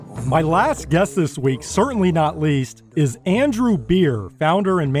My last guest this week, certainly not least, is Andrew Beer,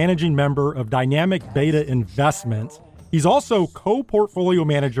 founder and managing member of Dynamic Beta Investments. He's also co-portfolio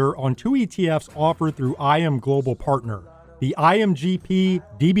manager on two ETFs offered through IM Global Partner, the IMGP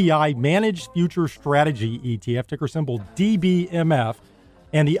DBI Managed Future Strategy ETF, ticker symbol DBMF,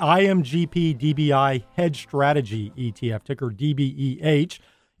 and the IMGP DBI Hedge Strategy ETF, ticker DBEH.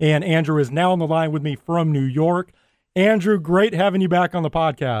 And Andrew is now on the line with me from New York. Andrew, great having you back on the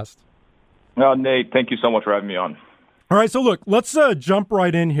podcast. Nate, thank you so much for having me on. All right, so look, let's jump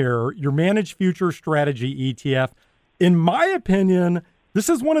right in here. Your Managed Future Strategy ETF. In my opinion, this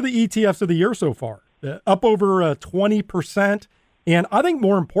is one of the ETFs of the year so far, up over 20%. And I think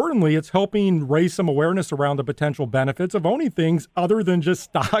more importantly, it's helping raise some awareness around the potential benefits of owning things other than just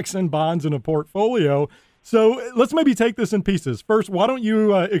stocks and bonds in a portfolio. So let's maybe take this in pieces. First, why don't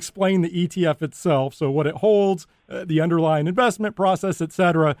you explain the ETF itself, so what it holds, the underlying investment process, et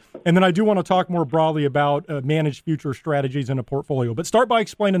cetera. And then I do want to talk more broadly about managed future strategies in a portfolio. But start by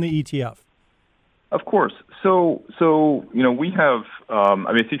explaining the ETF. Of course. So we have,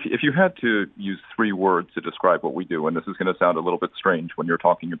 if you had to use three words to describe what we do, and this is going to sound a little bit strange when you're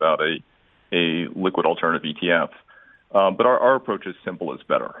talking about a liquid alternative ETF, but our approach is simple as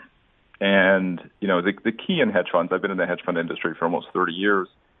better. And, the key in hedge funds, I've been in the hedge fund industry for almost 30 years,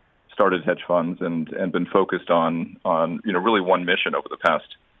 started hedge funds and been focused on really one mission over the past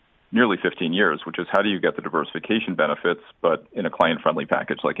nearly 15 years, which is how do you get the diversification benefits, but in a client-friendly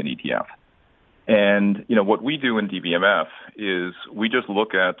package like an ETF. And, what we do in DBMF is we just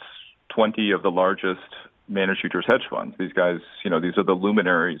look at 20 of the largest managed futures hedge funds. These guys, these are the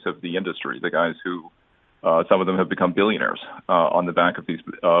luminaries of the industry, the guys who, some of them have become billionaires on the back of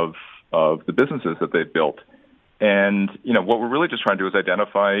the businesses that they've built. And, what we're really just trying to do is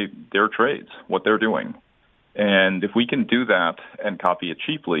identify their trades, what they're doing. And if we can do that and copy it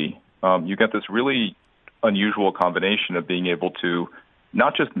cheaply, you get this really unusual combination of being able to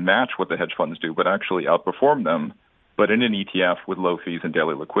not just match what the hedge funds do, but actually outperform them, but in an ETF with low fees and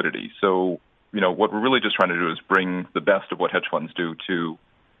daily liquidity. So, what we're really just trying to do is bring the best of what hedge funds do to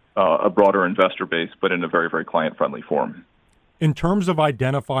a broader investor base, but in a very, very client-friendly form. In terms of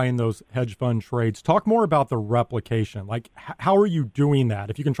identifying those hedge fund trades, talk more about the replication. Like, how are you doing that?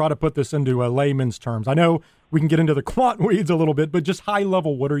 If you can try to put this into a layman's terms. I know we can get into the quant weeds a little bit, but just high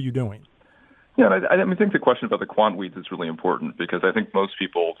level, what are you doing? Yeah, I think the question about the quant weeds is really important because I think most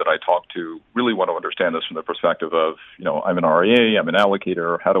people that I talk to really want to understand this from the perspective of, I'm an RIA, I'm an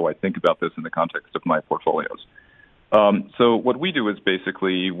allocator, how do I think about this in the context of my portfolios? So what we do is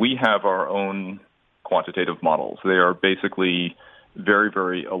basically we have our own quantitative models. They are basically very,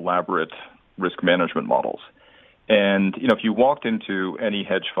 very elaborate risk management models. And, if you walked into any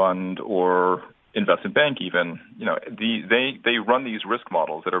hedge fund or investment bank even, they run these risk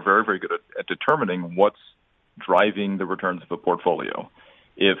models that are very, very good at determining what's driving the returns of a portfolio.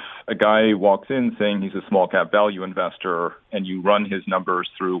 If a guy walks in saying he's a small cap value investor and you run his numbers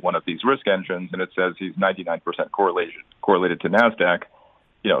through one of these risk engines and it says he's 99% correlated to NASDAQ,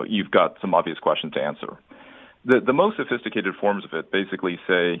 you've got some obvious questions to answer. The most sophisticated forms of it basically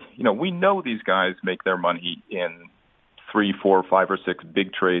say, we know these guys make their money in 3, 4, 5, or 6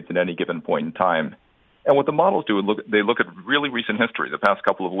 big trades at any given point in time. And what the models do, they look at really recent history, the past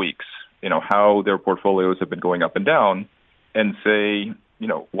couple of weeks, how their portfolios have been going up and down, and say,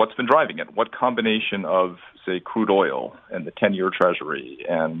 what's been driving it? What combination of, say, crude oil and the 10-year Treasury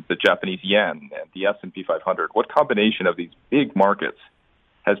and the Japanese yen and the S&P 500, what combination of these big markets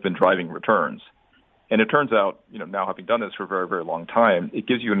has been driving returns? And it turns out, now having done this for a very, very long time, it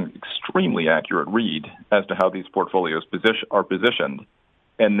gives you an extremely accurate read as to how these portfolios are positioned.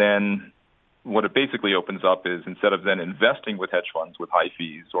 And then what it basically opens up is instead of then investing with hedge funds with high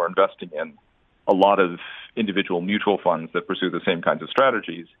fees or investing in a lot of individual mutual funds that pursue the same kinds of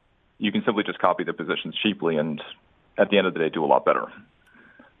strategies, you can simply just copy the positions cheaply and at the end of the day do a lot better.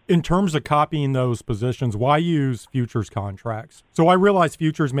 In terms of copying those positions, why use futures contracts? So I realize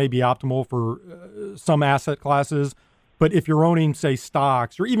futures may be optimal for some asset classes, but if you're owning, say,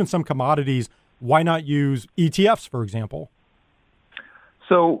 stocks or even some commodities, why not use ETFs, for example?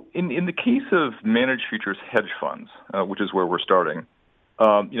 So in the case of managed futures hedge funds, which is where we're starting,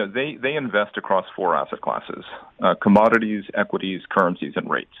 they invest across 4 asset classes, commodities, equities, currencies, and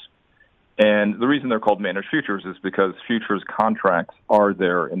rates. And the reason they're called managed futures is because futures contracts are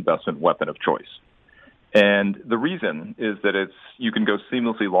their investment weapon of choice. And the reason is that you can go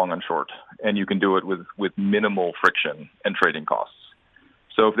seamlessly long and short, and you can do it with minimal friction and trading costs.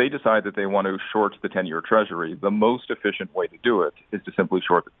 So if they decide that they want to short the 10-year Treasury, the most efficient way to do it is to simply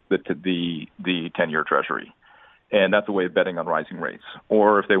short the 10-year Treasury. And that's a way of betting on rising rates.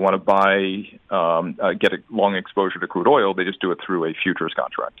 Or if they want to buy, get a long exposure to crude oil, they just do it through a futures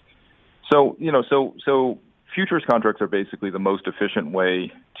contract. So, so futures contracts are basically the most efficient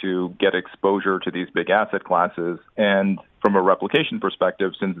way to get exposure to these big asset classes. And from a replication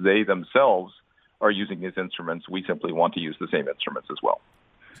perspective, since they themselves are using these instruments, we simply want to use the same instruments as well.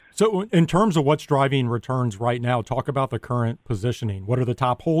 So in terms of what's driving returns right now, talk about the current positioning. What are the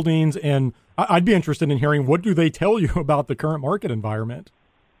top holdings? And I'd be interested in hearing, what do they tell you about the current market environment?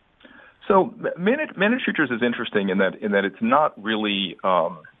 So managed futures is interesting in that it's not really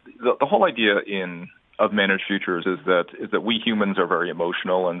the whole idea of managed futures is that we humans are very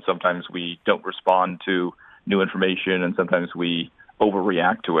emotional, and sometimes we don't respond to new information, and sometimes we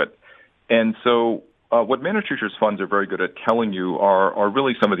overreact to it. And so what managed futures funds are very good at telling you are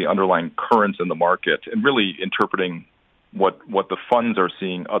really some of the underlying currents in the market and really interpreting what the funds are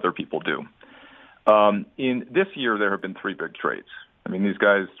seeing other people do. In this year, there have been 3 big trades. I mean, these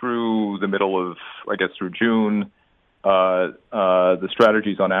guys through the middle of, through June, the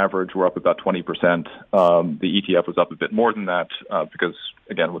strategies on average were up about 20%. The ETF was up a bit more than that because,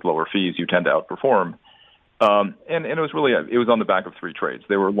 again, with lower fees, you tend to outperform. And it was on the back of 3 trades.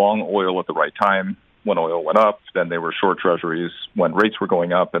 They were long oil at the right time when oil went up, then they were short treasuries when rates were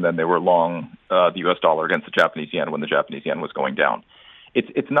going up, and then they were long the U.S. dollar against the Japanese yen when the Japanese yen was going down.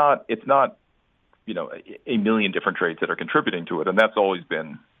 It's not a million different trades that are contributing to it, and that's always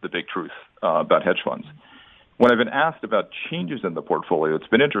been the big truth about hedge funds. When I've been asked about changes in the portfolio, it's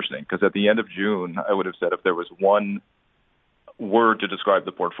been interesting because at the end of June, I would have said if there was one word to describe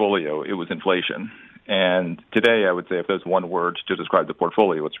the portfolio, it was inflation. And today, I would say if there's one word to describe the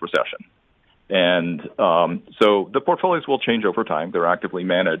portfolio, it's recession. And so the portfolios will change over time. They're actively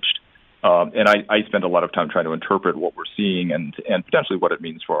managed. And I spend a lot of time trying to interpret what we're seeing and potentially what it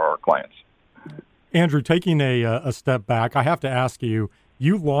means for our clients. Andrew, taking a step back, I have to ask you,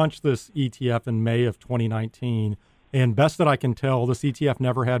 you launched this ETF in May of 2019, and best that I can tell, this ETF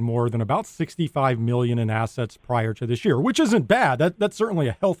never had more than about $65 million in assets prior to this year, which isn't bad. That's certainly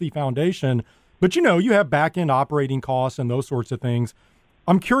a healthy foundation. But, you have back-end operating costs and those sorts of things.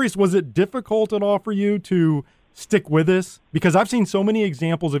 I'm curious, was it difficult at all for you to stick with this? Because I've seen so many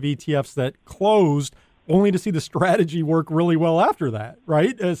examples of ETFs that closed only to see the strategy work really well after that,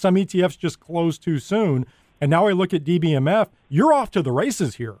 right? Some ETFs just closed too soon. And now I look at DBMF, you're off to the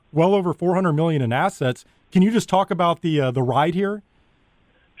races here, well over $400 million in assets. Can you just talk about the ride here?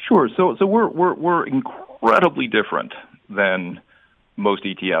 Sure. So we're incredibly different than most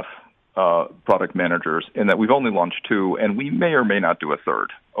ETF product managers in that we've only launched 2, and we may or may not do a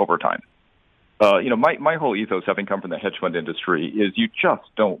third over time. My whole ethos, having come from the hedge fund industry, is you just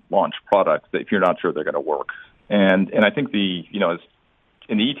don't launch products that if you're not sure they're going to work. And I think in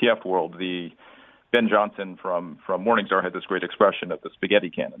the ETF world, Ben Johnson from Morningstar had this great expression of the spaghetti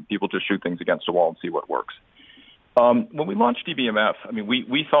cannon. People just shoot things against a wall and see what works. When we launched DBMF,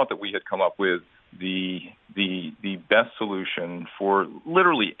 we thought that we had come up with the best solution for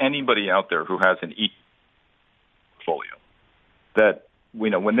literally anybody out there who has an ETF portfolio. That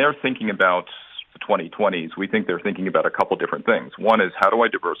when they're thinking about the 2020s, we think they're thinking about a couple different things. One is, how do I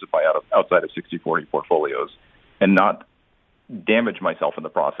diversify outside of 60-40 portfolios and not damage myself in the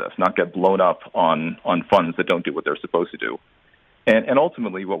process, not get blown up on funds that don't do what they're supposed to do. And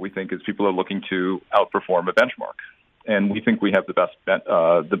ultimately, what we think is people are looking to outperform a benchmark. And we think we have the best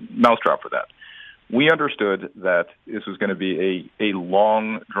the mousetrap for that. We understood that this was going to be a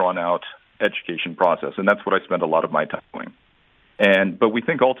long, drawn-out education process, and that's what I spend a lot of my time doing. But we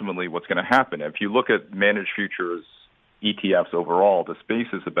think ultimately what's going to happen, if you look at managed futures ETFs overall, the space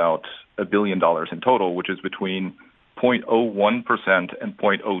is about $1 billion in total, which is between 0.01% and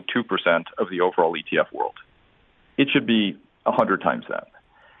 0.02% of the overall ETF world. It should be 100 times that.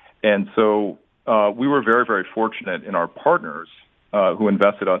 And so we were very, very fortunate in our partners who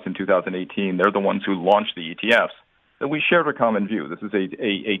invested us in 2018. They're the ones who launched the ETFs, that we shared a common view. This is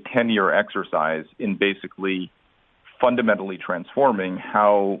a 10-year exercise in basically fundamentally transforming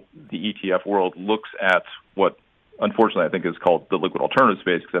how the ETF world looks at what, unfortunately, I think is called the liquid alternative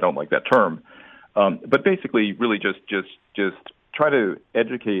space, because I don't like that term. But basically, really just try to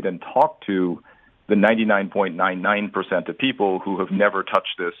educate and talk to the 99.99% of people who have never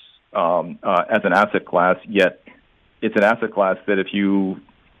touched this as an asset class, yet it's an asset class that if you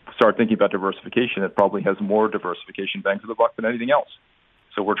start thinking about diversification, it probably has more diversification bang for the buck than anything else.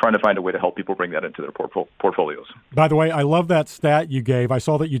 So we're trying to find a way to help people bring that into their portfolios. By the way, I love that stat you gave. I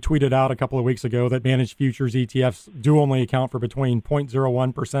saw that you tweeted out a couple of weeks ago that managed futures ETFs do only account for between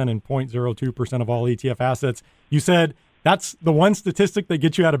 0.01% and 0.02% of all ETF assets. You said That's the one statistic that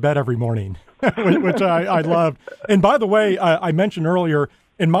gets you out of bed every morning, which I love. And by the way, I mentioned earlier,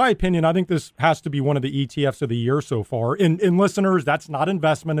 in my opinion, I think this has to be one of the ETFs of the year so far. And listeners, that's not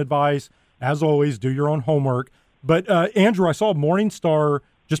investment advice. As always, do your own homework. But Andrew, I saw Morningstar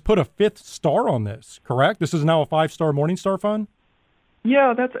just put a 5th star on this, correct? This is now a 5-star Morningstar fund?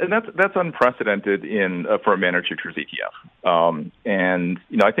 Yeah, that's unprecedented in for a managed futures ETF. And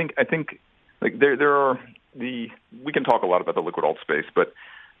I think like there are we can talk a lot about the liquid alt space, but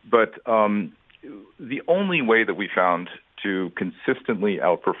the only way that we found to consistently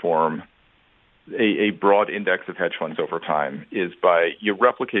outperform a broad index of hedge funds over time is by you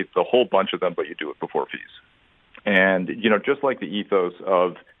replicate the whole bunch of them, but you do it before fees. And just like the ethos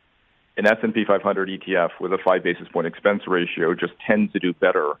of an S&P 500 ETF with a 5 basis point expense ratio just tends to do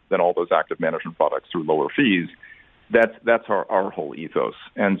better than all those active management products through lower fees. That's our whole ethos.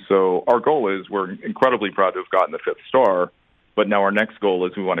 And so our goal is we're incredibly proud to have gotten the 5th star, but now our next goal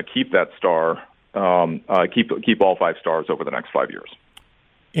is we want to keep that star, keep all 5 stars over the next 5 years.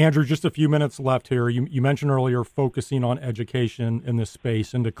 Andrew, just a few minutes left here. You mentioned earlier focusing on education in this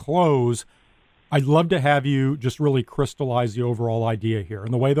space. And to close, I'd love to have you just really crystallize the overall idea here.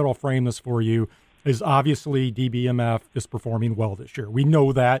 And the way that I'll frame this for you is obviously DBMF is performing well this year. We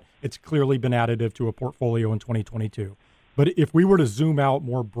know that. It's clearly been additive to a portfolio in 2022. But if we were to zoom out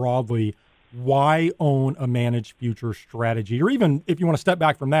more broadly, why own a managed future strategy? Or even if you want to step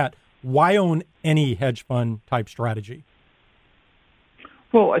back from that, why own any hedge fund type strategy?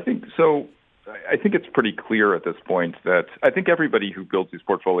 Well, I think so. I think it's pretty clear at this point that I think everybody who builds these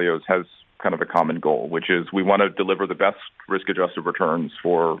portfolios has kind of a common goal, which is we want to deliver the best risk-adjusted returns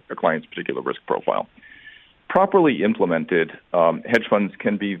for a client's particular risk profile. Properly implemented, hedge funds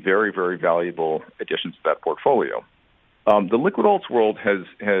can be very, very valuable additions to that portfolio. The liquid alts world has,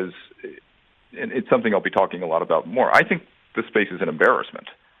 and it's something I'll be talking a lot about more. I think the space is an embarrassment.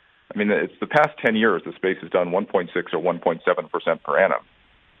 I mean, it's the past 10 years, the space has done 1.6 or 1.7% per annum,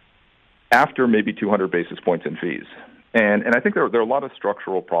 after maybe 200 basis points in fees. And I think there are a lot of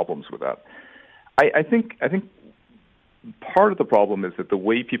structural problems with that. I think part of the problem is that the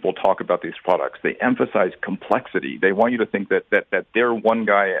way people talk about these products, they emphasize complexity. They want you to think that they're one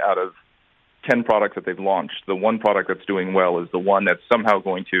guy out of 10 products that they've launched. The one product that's doing well is the one that's somehow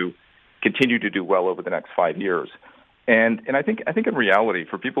going to continue to do well over the next 5 years. And I think in reality,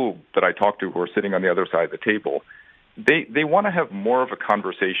 for people that I talk to who are sitting on the other side of the table, they want to have more of a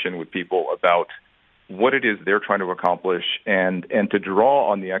conversation with people about what it is they're trying to accomplish and to draw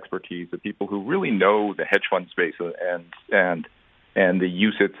on the expertise of people who really know the hedge fund space and the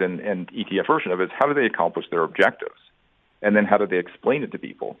UCITS and ETF version of it. How do they accomplish their objectives? And then how do they explain it to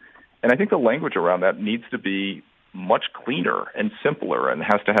people? And I think the language around that needs to be much cleaner and simpler and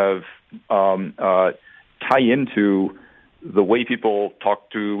has to have tie into the way people talk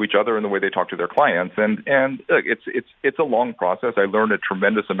to each other and the way they talk to their clients. And look, it's a long process. I learn a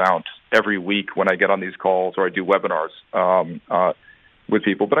tremendous amount every week when I get on these calls or I do webinars with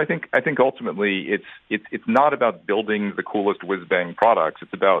people. But I think ultimately it's not about building the coolest whiz-bang products.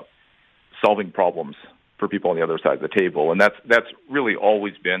 It's about solving problems for people on the other side of the table. And that's really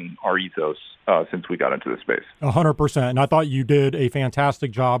always been our ethos since we got into this space. 100%. And I thought you did a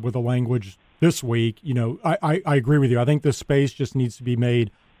fantastic job with the language this week. I agree with you. I think this space just needs to be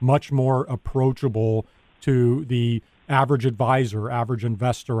made much more approachable to the average advisor, average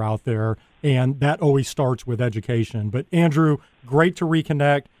investor out there. And that always starts with education. But Andrew, great to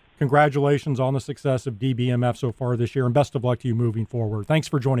reconnect. Congratulations on the success of DBMF so far this year, and best of luck to you moving forward. Thanks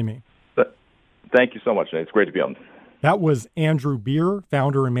for joining me. Thank you so much, Nate. It's great to be on. That was Andrew Beer,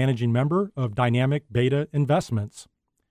 founder and managing member of Dynamic Beta Investments.